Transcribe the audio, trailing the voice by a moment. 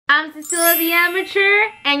I'm Cecilia the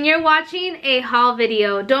Amateur, and you're watching a haul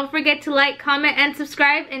video. Don't forget to like, comment, and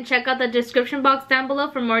subscribe, and check out the description box down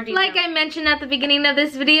below for more details. Like I mentioned at the beginning of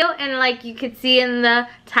this video, and like you could see in the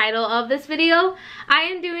title of this video, I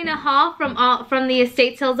am doing a haul from the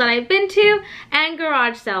estate sales that I've been to and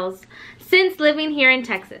garage sales since living here in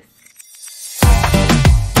Texas.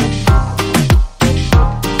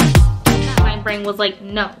 My brain was like,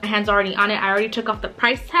 no, my hand's already on it. I already took off the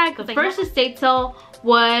price tag. The first estate sale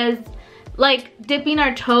was like dipping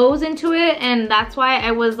our toes into it, and that's why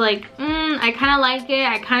I was like, I kind of like it,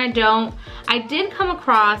 I kind of don't. I did come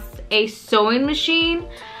across a sewing machine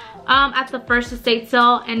at the first estate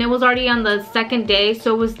sale, and it was already on the second day,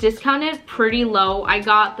 so it was discounted pretty low. I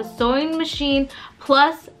got the sewing machine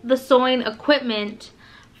plus the sewing equipment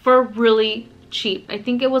for really cheap. I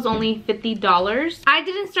think it was only $50. I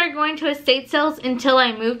didn't start going to estate sales until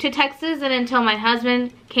I moved to Texas and until my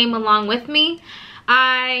husband came along with me.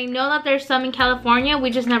 I know that there's some in California,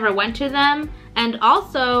 we just never went to them. And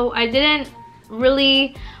also, I didn't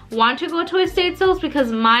really want to go to estate sales because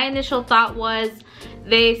my initial thought was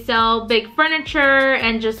they sell big furniture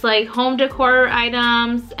and just like home decor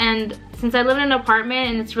items. And since I live in an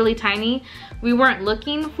apartment and it's really tiny, we weren't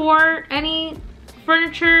looking for any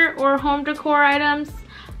furniture or home decor items.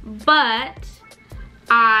 But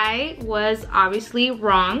I was obviously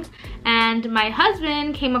wrong, and my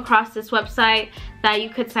husband came across this website that you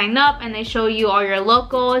could sign up and they show you all your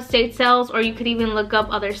local estate sales, or you could even look up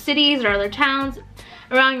other cities or other towns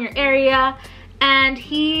around your area. And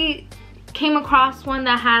he came across one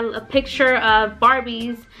that had a picture of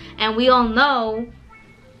Barbies, and we all know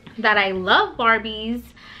that I love Barbies,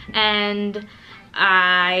 and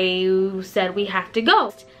I said we have to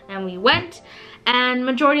go, and we went. And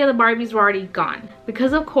majority of the Barbies were already gone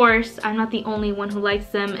because, of course, I'm not the only one who likes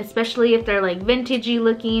them, especially if they're like vintagey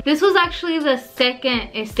looking. This was actually the second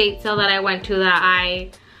estate sale that I went to that I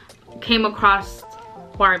came across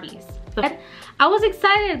Barbies. But I was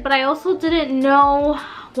excited, but I also didn't know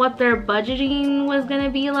what their budgeting was gonna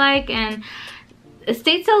be like. And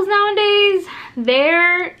estate sales nowadays,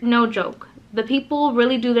 they're no joke. The people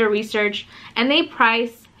really do their research and they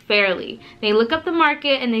price fairly. They look up the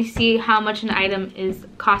market and they see how much an item is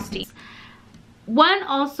costing. One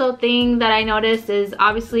also thing that I noticed is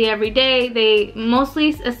obviously every day, mostly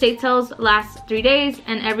estate sales last 3 days,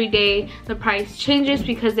 and every day the price changes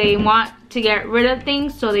because they want to get rid of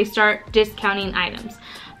things, so they start discounting items.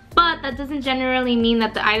 But that doesn't generally mean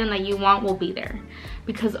that the item that you want will be there,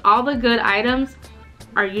 because all the good items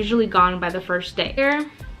are usually gone by the first day.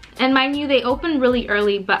 And mind you, they open really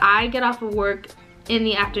early, but I get off of work in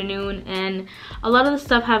the afternoon, and a lot of the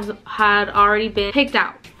stuff had already been picked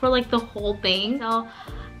out for like the whole thing. So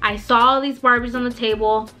I saw all these Barbies on the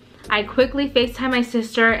table. I quickly FaceTime my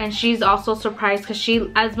sister, and she's also surprised because she,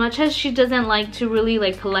 as much as she doesn't like to really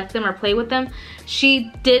like collect them or play with them,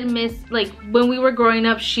 she did miss, like when we were growing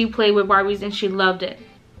up, she played with Barbies and she loved it.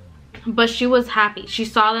 But she was happy. She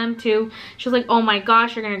saw them too. She was like, oh my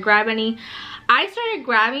gosh, you're gonna grab any? I started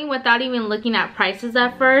grabbing without even looking at prices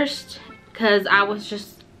at first, because I was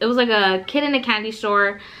just, it was like a kid in a candy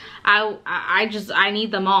store. I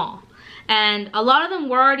need them all. And a lot of them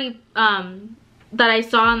were already, that I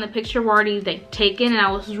saw in the picture were already like taken, and I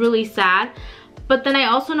was really sad. But then I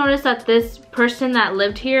also noticed that this person that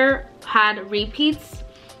lived here had repeats,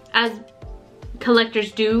 as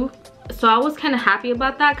collectors do. So I was kind of happy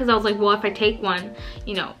about that, because I was like, well, if I take one,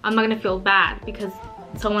 you know, I'm not gonna feel bad because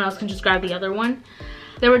someone else can just grab the other one.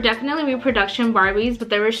 There were definitely reproduction Barbies, but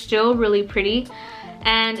they were still really pretty.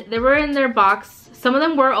 And they were in their box. Some of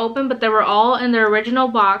them were open, but they were all in their original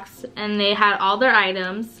box, and they had all their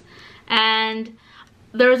items. And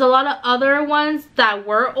there was a lot of other ones that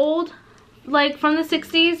were old, like from the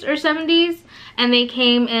 60s or 70s, and they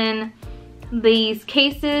came in these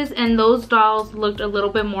cases, and those dolls looked a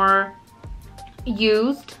little bit more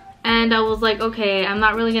used. And I was like, okay, I'm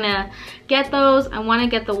not really gonna get those. I want to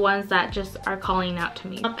get the ones that just are calling out to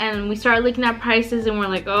me. And we started looking at prices, and we're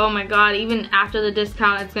like, oh my god, even after the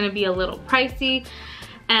discount, it's gonna be a little pricey.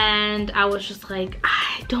 And I was just like,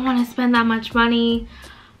 I don't want to spend that much money.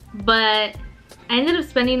 But I ended up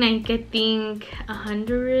spending, I think,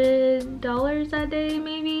 $100 that day,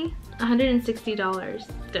 maybe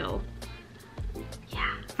 $160 still.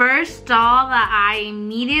 Yeah. First doll that I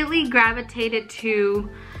immediately gravitated to,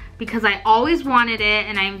 because I always wanted it,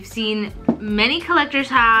 and I've seen many collectors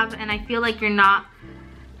have, and I feel like you're not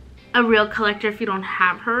a real collector if you don't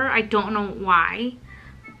have her. I don't know why.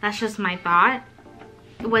 That's just my thought.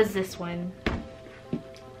 It was this one.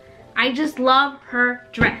 I just love her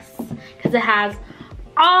dress because it has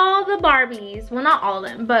all the Barbies. Well, not all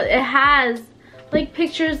of them, but it has like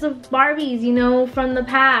pictures of Barbies, you know, from the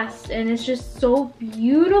past, and it's just so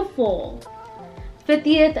beautiful.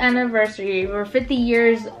 50th anniversary or 50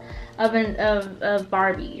 years of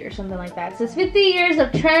Barbie or something like that. It says 50 years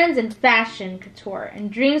of trends and fashion couture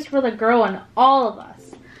and dreams for the girl and all of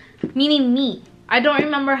us, meaning me. I don't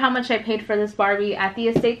remember how much I paid for this Barbie at the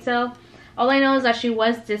estate sale. All I know is that she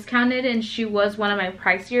was discounted and she was one of my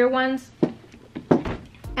pricier ones.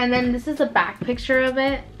 And then this is a back picture of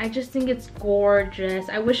it. I just think it's gorgeous.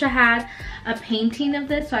 I wish I had a painting of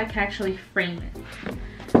this so I could actually frame it.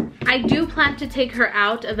 I do plan to take her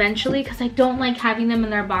out eventually because I don't like having them in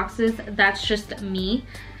their boxes. That's just me.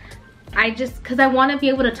 Because I want to be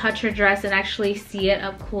able to touch her dress and actually see it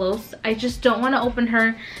up close. I just don't want to open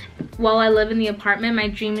her while I live in the apartment. My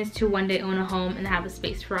dream is to one day own a home and have a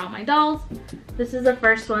space for all my dolls. This is the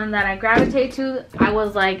first one that I gravitate to. I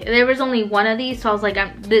was like, there was only one of these, so I was like,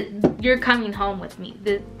 you're coming home with me.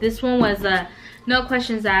 This one was no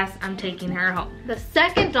questions asked, I'm taking her home. The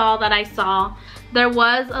second doll that I saw, there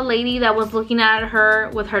was a lady that was looking at her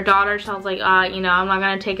with her daughter, so I was like, you know, I'm not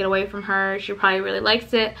gonna take it away from her. She probably really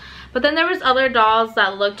likes it. But then there was other dolls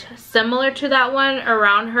that looked similar to that one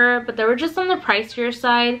around her, but they were just on the pricier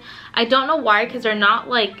side. I don't know why, because they're not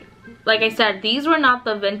like I said, these were not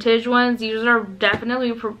the vintage ones. These are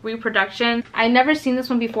definitely reproduction. I never seen this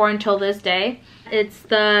one before until this day. It's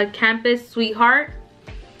the Campus Sweetheart.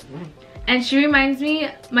 And she reminds me,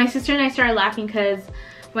 my sister and I started laughing because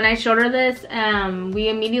when I showed her this, we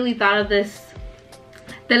immediately thought of this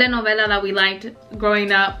telenovela that we liked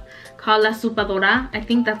growing up called La Supadora. I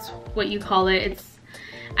think that's what you call it.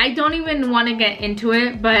 I don't even want to get into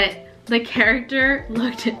it, but the character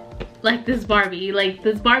looked like this Barbie. Like,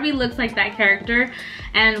 this Barbie looks like that character,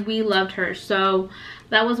 and we loved her. So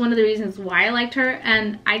that was one of the reasons why I liked her.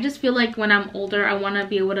 And I just feel like when I'm older, I want to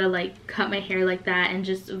be able to like cut my hair like that and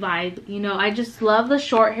just vibe, you know. I just love the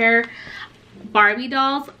short hair Barbie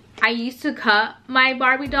dolls. I used to cut my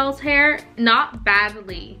Barbie doll's hair, not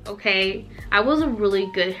badly, okay? I was a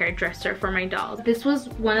really good hairdresser for my dolls. This was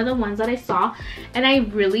one of the ones that I saw and I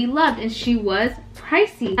really loved, and she was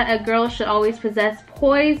pricey. A girl should always possess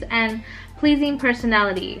poise and pleasing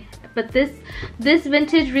personality. But this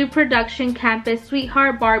vintage reproduction Campus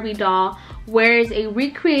Sweetheart Barbie doll wears a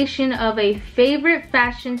recreation of a favorite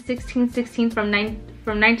fashion 1616 from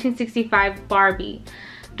 1965 Barbie.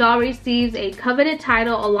 Doll receives a coveted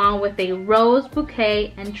title along with a rose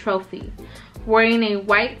bouquet and trophy, wearing a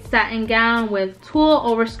white satin gown with tulle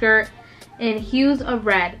overskirt in hues of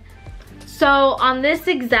red. So on this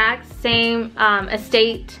exact same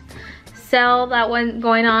estate sale that was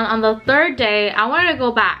going on the third day, I wanted to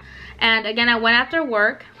go back. And again, I went after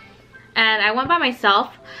work and I went by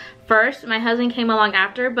myself first. My husband came along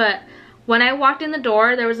after, but when I walked in the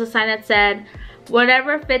door, there was a sign that said,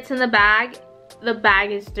 whatever fits in the bag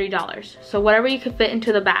is $3. So whatever you could fit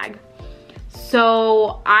into the bag.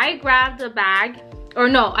 So I grabbed a bag, or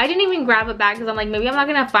no, I didn't even grab a bag because I'm like, maybe I'm not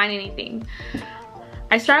gonna find anything.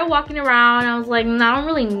 I started walking around, I was like, I don't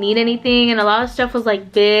really need anything, and a lot of stuff was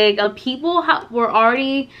like big. People were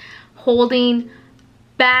already holding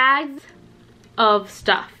bags of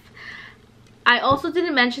stuff. I also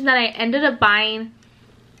didn't mention that I ended up buying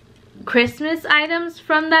Christmas items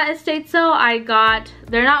from that estate sale.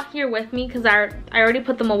 They're not here with me because I already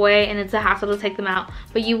put them away and it's a hassle to take them out,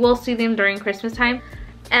 but you will see them during Christmas time.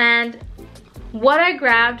 And what I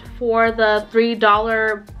grabbed for the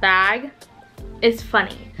 $3 bag is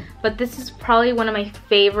funny, but this is probably one of my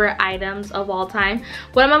favorite items of all time.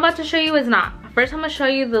 What I'm about to show you is not. First, I'm gonna show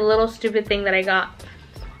you the little stupid thing that I got,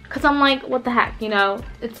 because I'm like, what the heck, you know?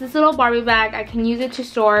 It's this little Barbie bag. I can use it to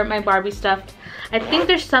store my Barbie stuff. I think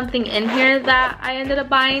there's something in here that I ended up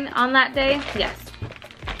buying on that day. Yes.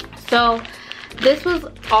 So this was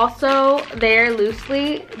also there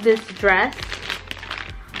loosely, this dress.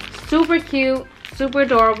 Super cute, super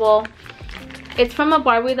adorable. It's from a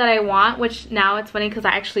Barbie that I want, which now it's funny because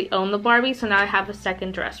I actually own the Barbie, so now I have a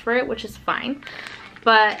second dress for it, which is fine.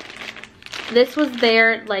 But this was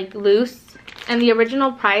there like loose, and the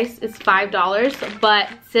original price is $5, but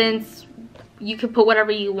since you could put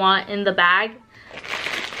whatever you want in the bag,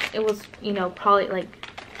 it was, you know, probably like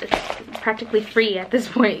it's practically free at this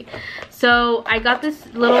point. So I got this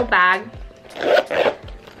little bag.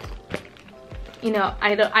 You know,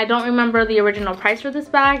 I don't remember the original price for this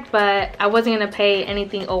bag, but I wasn't gonna pay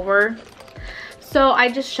anything over, so I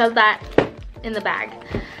just shoved that in the bag.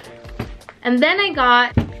 And then I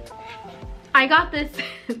got this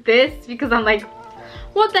this because I'm like,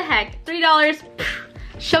 what the heck, $3,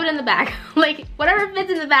 shove it in the bag. Like, whatever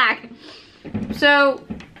fits in the bag. So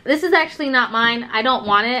this is actually not mine. I don't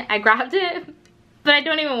want it. I grabbed it but I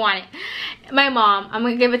don't even want it. My mom, I'm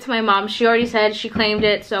gonna give it to my mom. She already said she claimed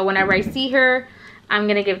it, so whenever I see her, I'm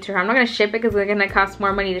gonna give it to her. I'm not gonna ship it because it's gonna cost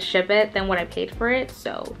more money to ship it than what I paid for it,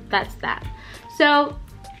 so that's that. So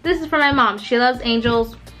this is for my mom. She loves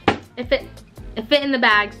angels. It fit in the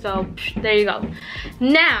bag, so there you go.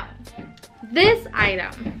 Now, this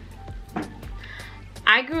item,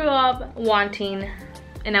 I grew up wanting,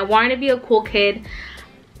 and I wanted to be a cool kid.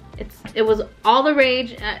 It was all the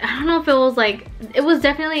rage. I don't know if it was like, it was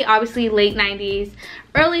definitely obviously late 90s,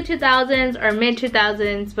 early 2000s or mid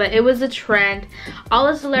 2000s, but it was a trend. All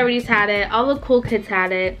the celebrities had it, all the cool kids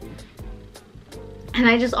had it. And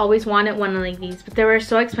I just always wanted one like these, but they were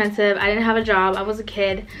so expensive. I didn't have a job, I was a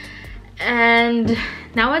kid. And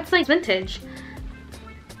now it's like vintage.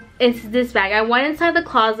 It's this bag. I went inside the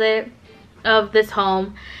closet of this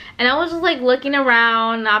home and I was just like looking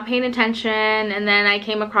around, not paying attention, and then I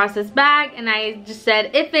came across this bag and I just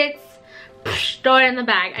said, it fits, throw it in the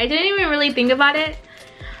bag. I didn't even really think about it,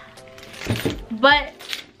 but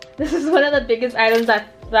this is one of the biggest items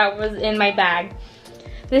that was in my bag.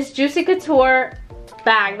 This Juicy Couture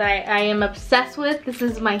bag that I am obsessed with. This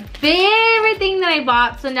is my favorite thing that I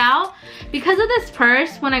bought. So now, because of this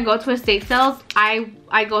purse, when I go to estate sales,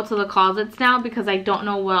 I go to the closets now because I don't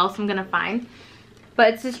know what else I'm gonna find.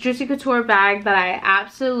 But it's this Juicy Couture bag that I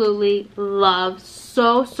absolutely love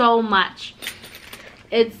so much.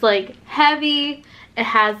 It's like heavy. It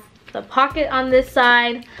has the pocket on this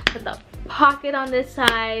side with the pocket on this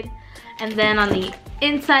side, and then on the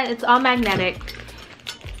inside it's all magnetic.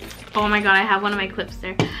 Oh my god, I have one of my clips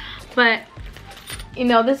there. But, you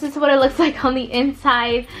know, this is what it looks like on the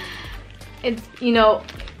inside. It's, you know,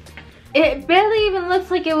 it barely even looks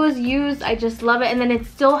like it was used. I just love it. And then it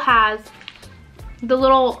still has the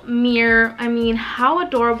little mirror. I mean, how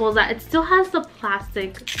adorable is that? It still has the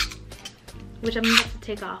plastic, which I'm about to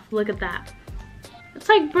take off. Look at that. It's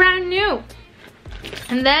like brand new.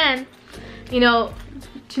 And then, you know,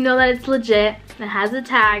 to know that it's legit, it has a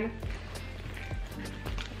tag.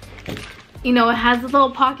 You know, it has a little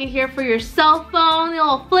pocket here for your cell phone, the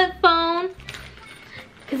little flip phone.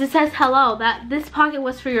 Because it says hello, that this pocket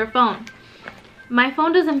was for your phone. My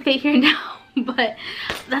phone doesn't fit here now, but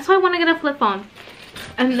that's why I want to get a flip phone.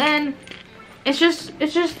 And then it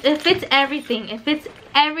fits everything. It fits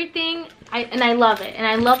everything, and I love it. And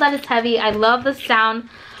I love that it's heavy. I love the sound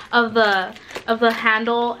of the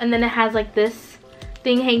handle, and then it has like this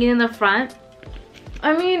thing hanging in the front.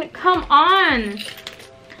 I mean, come on.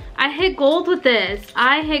 I hit gold with this.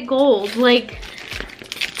 I hit gold. Like,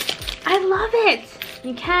 I love it.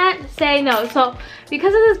 You can't say no. So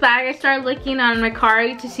because of this bag, I started looking on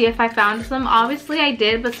Mercari to see if I found some. Obviously I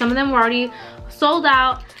did, but some of them were already sold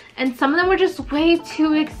out, and some of them were just way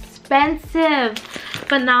too expensive.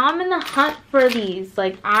 But now I'm in the hunt for these.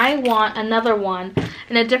 Like, I want another one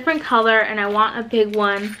in a different color, and I want a big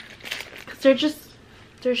one because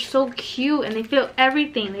they're so cute, and they fit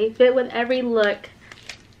everything. They fit with every look.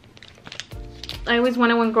 I always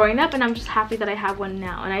wanted one growing up, and I'm just happy that I have one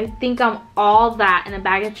now. And I think I'm all that in a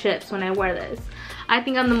bag of chips when I wear this. I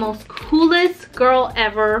think I'm the most coolest girl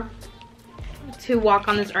ever to walk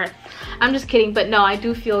on this earth. I'm just kidding, but no, I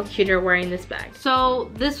do feel cuter wearing this bag. So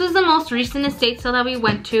this was the most recent estate sale that we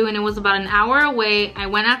went to, and it was about an hour away. I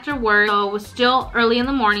went after work, so it was still early in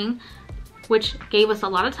the morning, which gave us a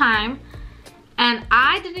lot of time. And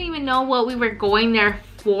I didn't even know what we were going there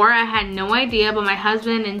for. I had no idea, but my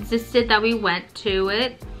husband insisted that we went to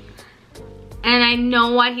it. And I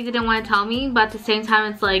know why he didn't want to tell me, but at the same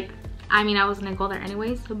time, it's like, I mean, I was gonna go there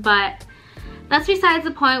anyways, but that's besides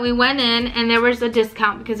the point. We went in, and there was a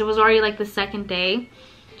discount because it was already like the second day.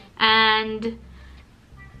 And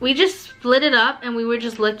we just split it up, and we were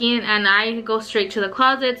just looking, and I go straight to the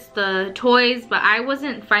closets, the toys, but I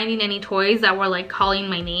wasn't finding any toys that were like calling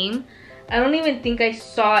my name. I don't even think I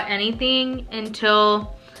saw anything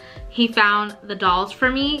until he found the dolls for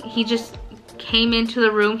me. He just came into the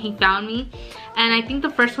room, he found me, and I think the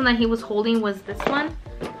first one that he was holding was this one.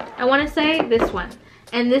 I want to say this one.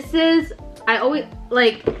 And this is, I always,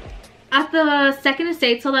 like, at the second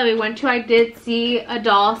estate sale that we went to, I did see a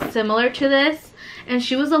doll similar to this, and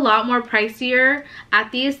she was a lot more pricier.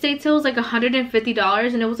 At the estate sale, it was like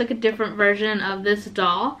 $150, and it was like a different version of this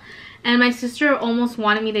doll. And my sister almost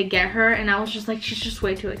wanted me to get her, and I was just like, she's just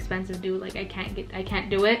way too expensive, dude. Like, I can't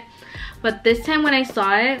do it. But this time when I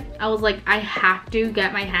saw it, I was like, I have to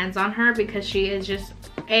get my hands on her because she is just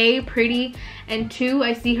A, pretty, and 2,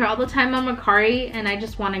 I see her all the time on Mercari, and I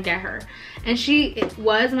just want to get her. And it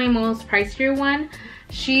was my most pricier one.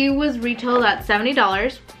 She was retailed at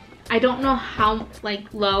 $70. I don't know how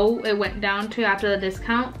like low it went down to after the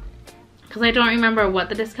discount, because I don't remember what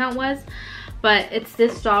the discount was. but it's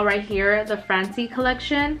this doll right here, the Fancy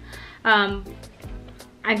collection. I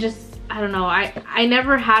don't know, I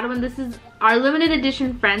never had one. This is our limited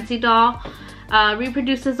edition Fancy doll.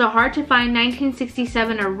 Reproduces a hard to find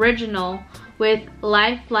 1967 original with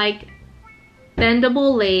lifelike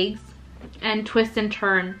bendable legs and twist and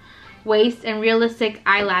turn waist and realistic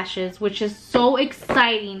eyelashes, which is so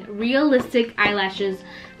exciting. Realistic eyelashes.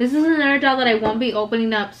 This is another doll that I won't be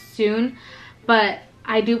opening up soon, but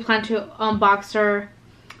I do plan to unbox her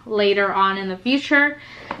later on in the future.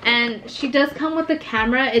 And she does come with a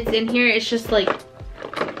camera. It's in here. It's just like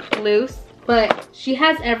loose, but she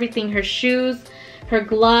has everything. Her shoes, her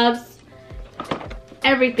gloves,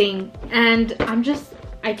 everything. And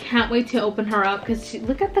I can't wait to open her up because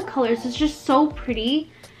look at the colors. It's just so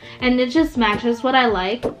pretty. And it just matches what I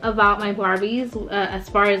like about my Barbies as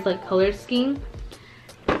far as like color scheme.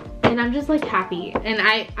 And I'm just like happy. And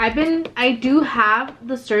I do have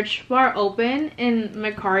the search bar open in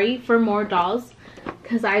Mercari for more dolls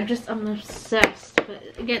because I'm obsessed.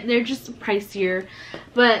 But again, they're just pricier.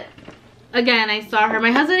 But again, I saw her.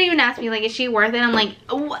 My husband even asked me like, is she worth it? I'm like,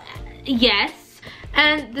 what? Yes.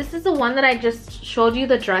 And this is the one that I just showed you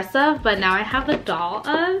the dress of, but now I have the doll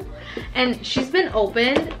of. And she's been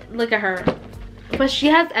opened. Look at her. But she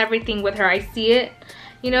has everything with her. I see it.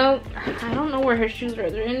 You know, I don't know where her shoes are.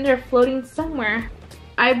 They're in there floating somewhere.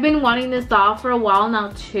 I've been wanting this doll for a while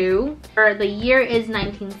now too. The year is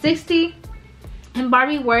 1960. And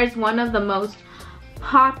Barbie wears one of the most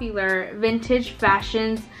popular vintage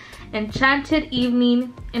fashions, Enchanted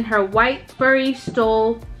Evening, in her white furry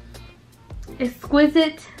stole,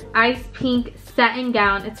 exquisite ice pink satin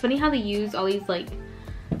gown. It's funny how they use all these like,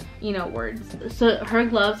 you know, words. So her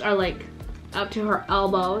gloves are like up to her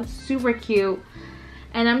elbow. Super cute.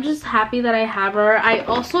 And I'm just happy that I have her. I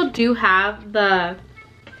also do have the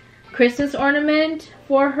Christmas ornament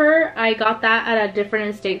for her. I got that at a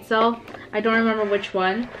different estate sale. I don't remember which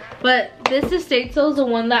one. But this estate sale is the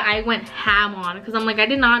one that I went ham on. Because I'm like,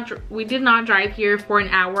 we did not drive here for an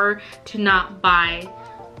hour to not buy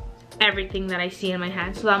everything that I see in my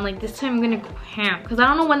hand. So I'm like, this time I'm gonna go ham. Because I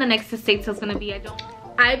don't know when the next estate sale is gonna be.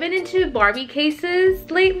 I've been into Barbie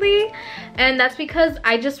cases lately. And that's because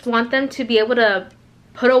I just want them to be able to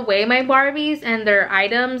put away my Barbies and their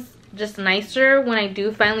items just nicer when I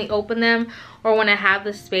do finally open them or when I have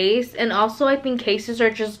the space. And also I think cases are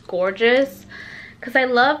just gorgeous because I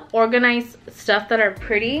love organized stuff that are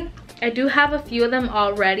pretty. I do have a few of them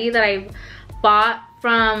already that I bought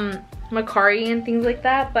from Mercari and things like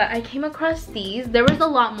that, but I came across these. There was a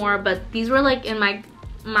lot more, but these were like, in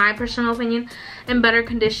my personal opinion, in better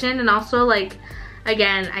condition. And also like,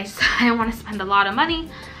 again, I don't want to spend a lot of money,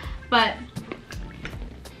 but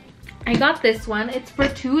I got this one. It's for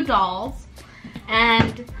 2 dolls,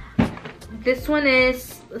 and this one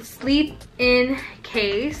is sleep-in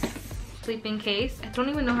case. Sleep-in case. I don't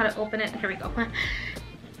even know how to open it. Here we go.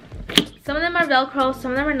 Some of them are Velcro,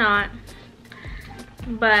 some of them are not.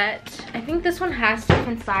 But I think this one has stuff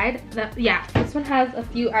inside. Yeah, this one has a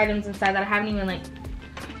few items inside that I haven't even like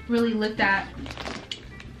really looked at.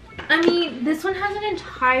 I mean, this one has an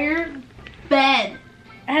entire bed.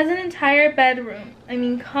 It has an entire bedroom. I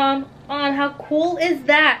mean, come on, how cool is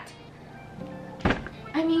that?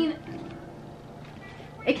 I mean,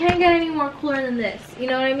 it can't get any more cooler than this, you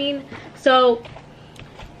know what I mean? So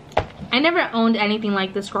I never owned anything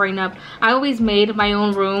like this growing up. I always made my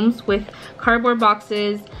own rooms with cardboard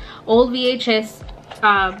boxes, old VHS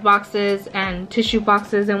boxes and tissue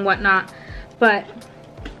boxes and whatnot. But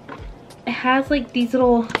it has like these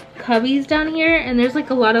little cubbies down here, and there's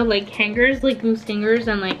like a lot of like hangers, like loose hangers,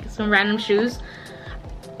 and like some random shoes.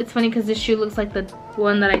 It's funny because this shoe looks like the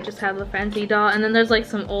one that I just have, the Fancy doll. And then there's like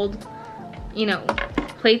some old, you know,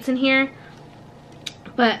 plates in here.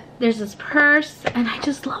 But there's this purse, and I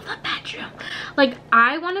just love the bedroom. Like,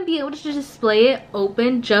 I want to be able to display it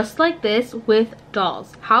open just like this with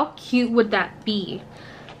dolls. How cute would that be?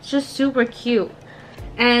 It's just super cute.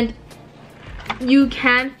 And you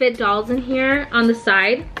can fit dolls in here on the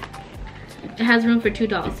side. It has room for 2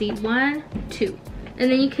 dolls. See, 1, 2.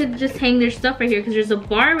 And then you could just hang their stuff right here, because there's a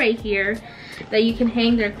bar right here that you can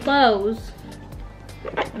hang their clothes.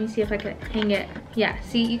 Let me see if I can hang it. Yeah,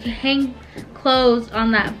 see, you can hang clothes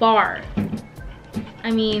on that bar. I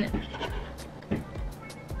mean,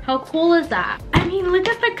 how cool is that? I mean, look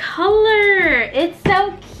at the color. It's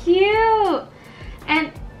so cute.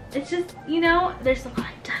 And it's just, you know, there's a lot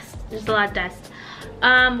of dust. There's a lot of dust.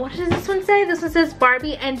 What does this one say? This one says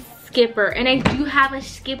Barbie and Skipper. And I do have a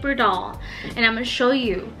Skipper doll. And I'm going to show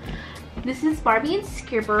you. This is Barbie and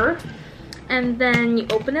Skipper. And then you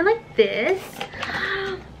open it like this.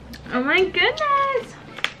 Oh my goodness.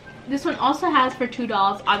 This one also has for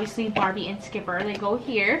 $2, obviously Barbie and Skipper. They go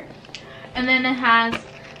here. And then it has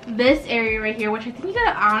this area right here, which I think you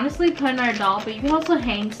gotta honestly put in our doll, but you can also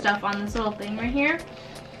hang stuff on this little thing right here.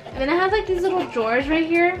 And then it has like these little drawers right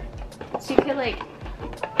here, so you could like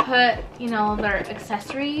put, you know, their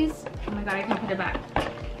accessories. Oh my god, I can't put it back.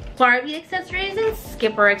 Barbie accessories and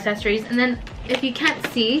Skipper accessories. And then if you can't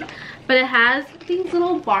see, but it has these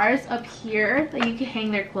little bars up here that you can hang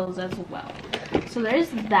their clothes as well. So there's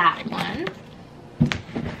that one.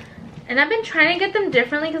 And I've been trying to get them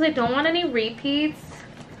differently because I don't want any repeats,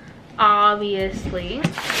 obviously.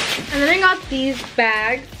 And then I got these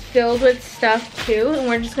bags filled with stuff too, and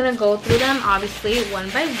we're just gonna go through them obviously one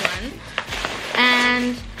by one.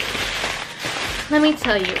 And let me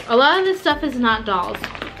tell you, a lot of this stuff is not dolls,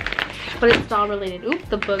 but it's doll related. Oops,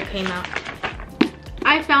 the book came out.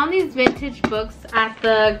 I found these vintage books at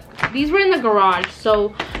these were in the garage,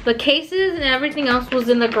 so the cases and everything else was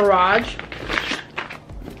in the garage.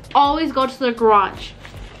 Always go to the garage.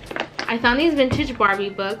 I found these vintage Barbie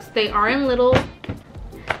books. They are in little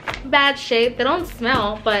bad shape. They don't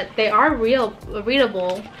smell, but they are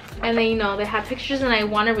readable, and they, you know, they have pictures and I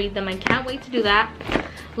want to read them. I can't wait to do that.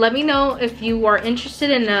 Let me know if you are interested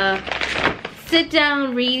in a sit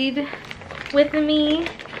down read with me.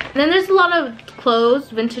 And then there's a lot of clothes,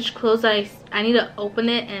 vintage clothes that I need to open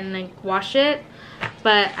it and like wash it.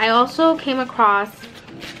 But I also came across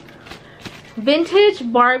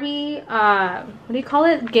vintage Barbie, what do you call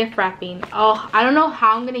it? Gift wrapping. Oh, I don't know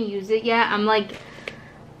how I'm gonna use it yet. I'm like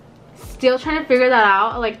still trying to figure that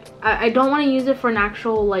out. Like I don't want to use it for an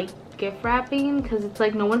actual like gift wrapping because it's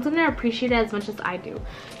like no one's gonna appreciate it as much as I do. Do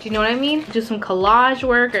you know what I mean? Do some collage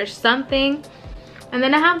work or something. And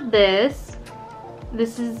then I have this.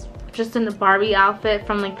 This is just in the Barbie outfit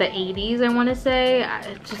from like the 80s, I want to say.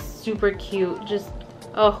 It's just super cute. Just,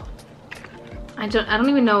 oh, I don't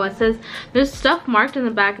even know what it says. There's stuff marked in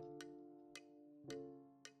the back.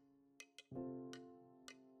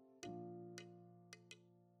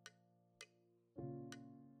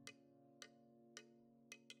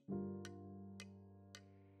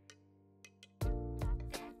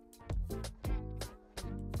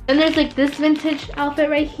 And there's like this vintage outfit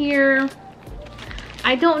right here.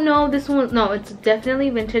 I don't know, this one, no, it's definitely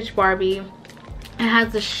vintage Barbie. It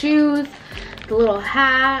has the shoes, the little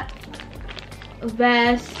hat,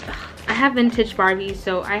 vest. I have vintage Barbie,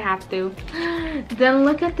 so I have to. Then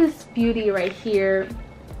look at this beauty right here.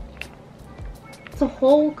 It's a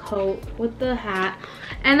whole coat with the hat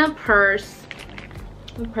and a purse.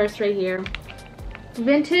 The purse right here.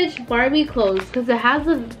 Vintage Barbie clothes, because it has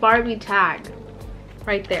a Barbie tag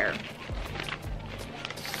right there.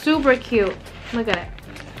 Super cute. Look at it.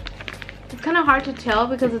 It's kind of hard to tell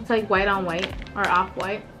because it's like white on white or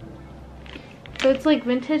off-white. So it's like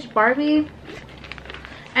vintage Barbie.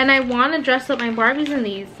 And I want to dress up my Barbies in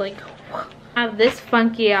these. Like, I have this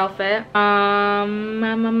funky outfit.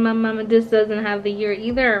 This doesn't have the year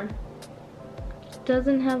either.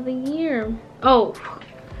 Doesn't have the year. Oh,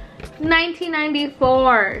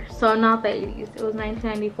 1994. So not the 80s. It was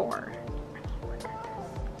 1994.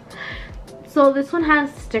 So this one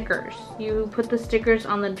has stickers. You put the stickers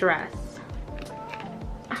on the dress.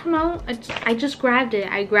 I don't know. I just grabbed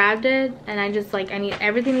it. I grabbed it and I just like,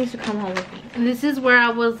 everything needs to come home with me. And this is where I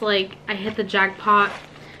was like, I hit the jackpot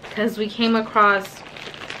because we came across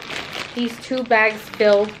these 2 bags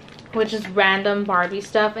filled with just random Barbie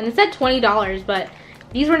stuff. And it said $20, but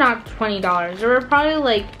these were not $20. They were probably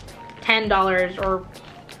like $10 or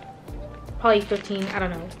probably 15. I don't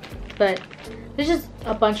know. But there's just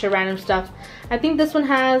a bunch of random stuff. I think this one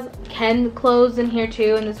has Ken clothes in here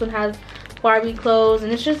too, and this one has Barbie clothes,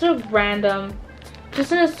 and it's just a random,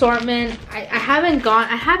 just an assortment. I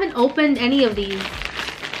haven't opened any of these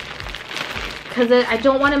because I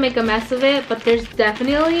don't want to make a mess of it, but there's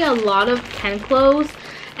definitely a lot of Ken clothes,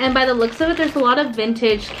 and by the looks of it, there's a lot of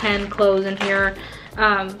vintage Ken clothes in here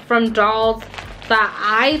from dolls that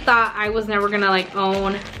I thought I was never gonna like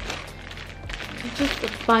own. It's just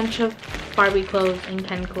a bunch of Barbie clothes and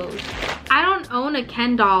Ken clothes. I don't own a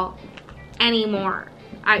Ken doll anymore.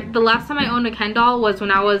 The last time I owned a Ken doll was when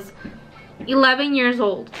I was 11 years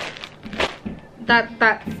old. That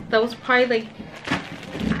was probably like,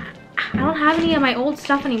 I don't have any of my old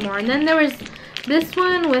stuff anymore. And then there was this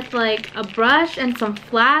one with like a brush and some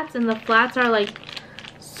flats, and the flats are like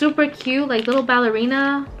super cute, like little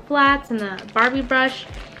ballerina flats, and the Barbie brush.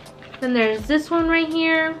 Then there's this one right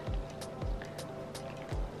here.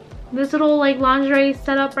 This little like lingerie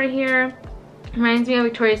setup right here reminds me of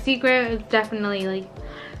Victoria's Secret. It's definitely like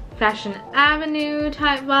Fashion Avenue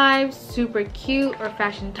type vibes, super cute, or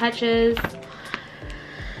Fashion Touches.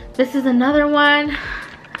 This is another one.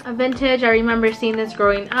 vintage. I remember seeing this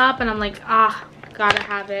growing up and I'm like, ah, gotta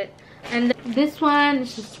have it. And this one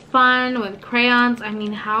is just fun with crayons. I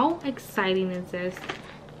mean, how exciting is this?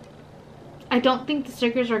 I don't think the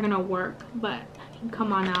stickers are gonna work, but I mean,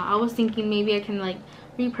 come on now. I was thinking maybe I can like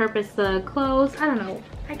repurpose the clothes. I don't know.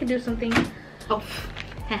 I could do something. Oh,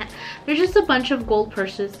 there's just a bunch of gold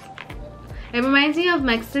purses. It reminds me of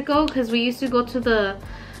Mexico because we used to go to the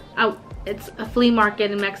it's a flea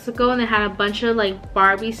market in Mexico, and they had a bunch of like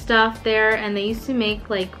Barbie stuff there, and they used to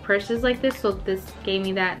make like purses like this, so this gave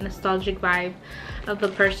me that nostalgic vibe of the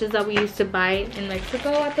purses that we used to buy in Mexico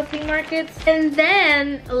at the flea markets. And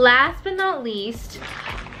then last but not least,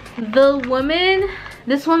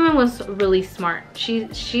 this woman was really smart.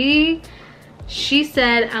 She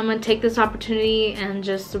said, I'm gonna take this opportunity and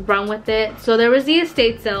just run with it. So there was the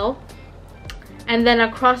estate sale, and then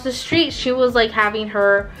across the street she was like having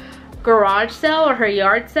her garage sale or her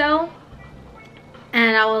yard sale,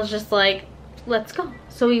 and I was just like, let's go.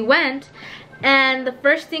 So we went, and the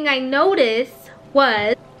first thing I noticed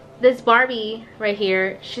was this Barbie right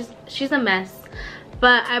here. She's a mess,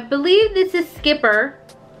 but I believe this is Skipper,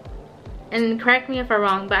 and correct me if I'm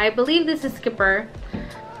wrong, but I believe this is Skipper,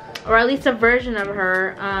 or at least a version of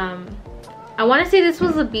her. I want to say this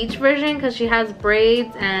was a beach version because she has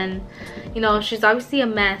braids, and you know, she's obviously a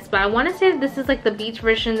mess, but I want to say this is like the beach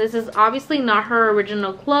version. This is obviously not her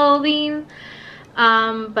original clothing,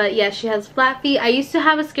 but yeah, she has flat feet. I used to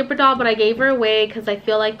have a Skipper doll, but I gave her away because I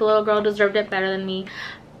feel like the little girl deserved it better than me,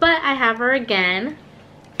 but I have her again.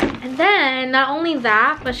 And then not only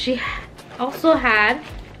that, but she also had,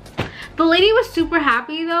 the lady was super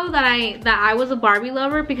happy though that I was a Barbie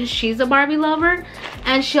lover, because she's a Barbie lover,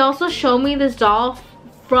 and she also showed me this doll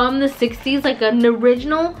from the 60s, like an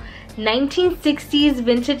original 1960s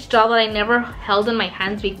vintage doll that I never held in my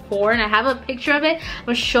hands before, and I have a picture of it. I'm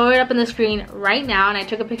gonna show it up on the screen right now, and I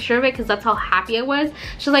took a picture of it because that's how happy I was.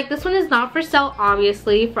 She's like, this one is not for sale,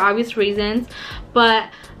 obviously, for obvious reasons, but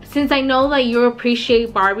since I know that you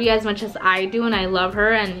appreciate Barbie as much as I do, and I love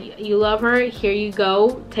her and you love her, here you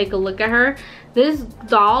go, take a look at her. This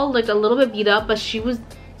doll looked a little bit beat up, but she was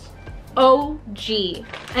OG.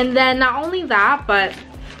 And then not only that, but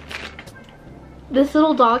this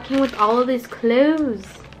little doll came with all of these clothes,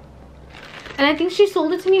 and I think she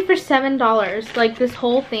sold it to me for $7, like this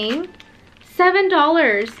whole thing.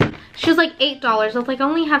 $7. She was like $8. I was like, I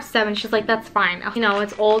only have 7. She's like, that's fine. You know,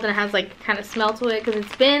 it's old and it has like kind of smell to it because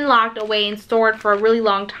it's been locked away and stored for a really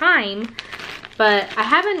long time, but I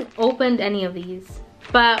haven't opened any of these.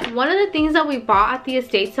 But one of the things that we bought at the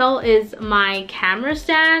estate sale is my camera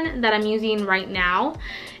stand that I'm using right now.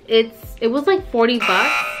 It was like 40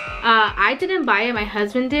 bucks. I didn't buy it, my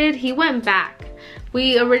husband did. He went back.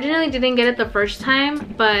 We originally didn't get it the first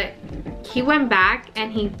time, but he went back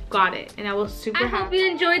and he got it, and I was super happy. I hope you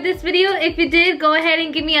enjoyed this video. If you did, go ahead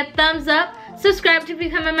and give me a thumbs up. Subscribe to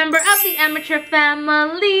become a member of the Amateur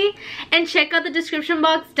family, and check out the description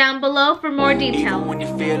box down below for more details. Even when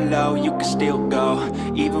you feel low, you can still go.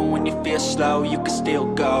 Even when you feel slow, you can still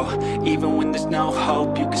go. Even when there's no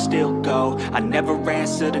hope, you can still go. I never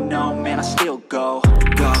answer to no, man, I still go.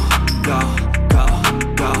 Go, go, go,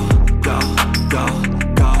 go, go, go,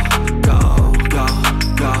 go, go, go,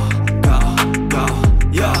 go, go,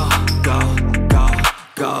 yo,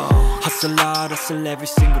 go. Hustle hard, hustle every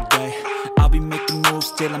single day. I'll be making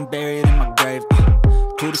moves till I'm buried in my grave.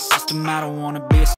 To the system, I don't wanna be a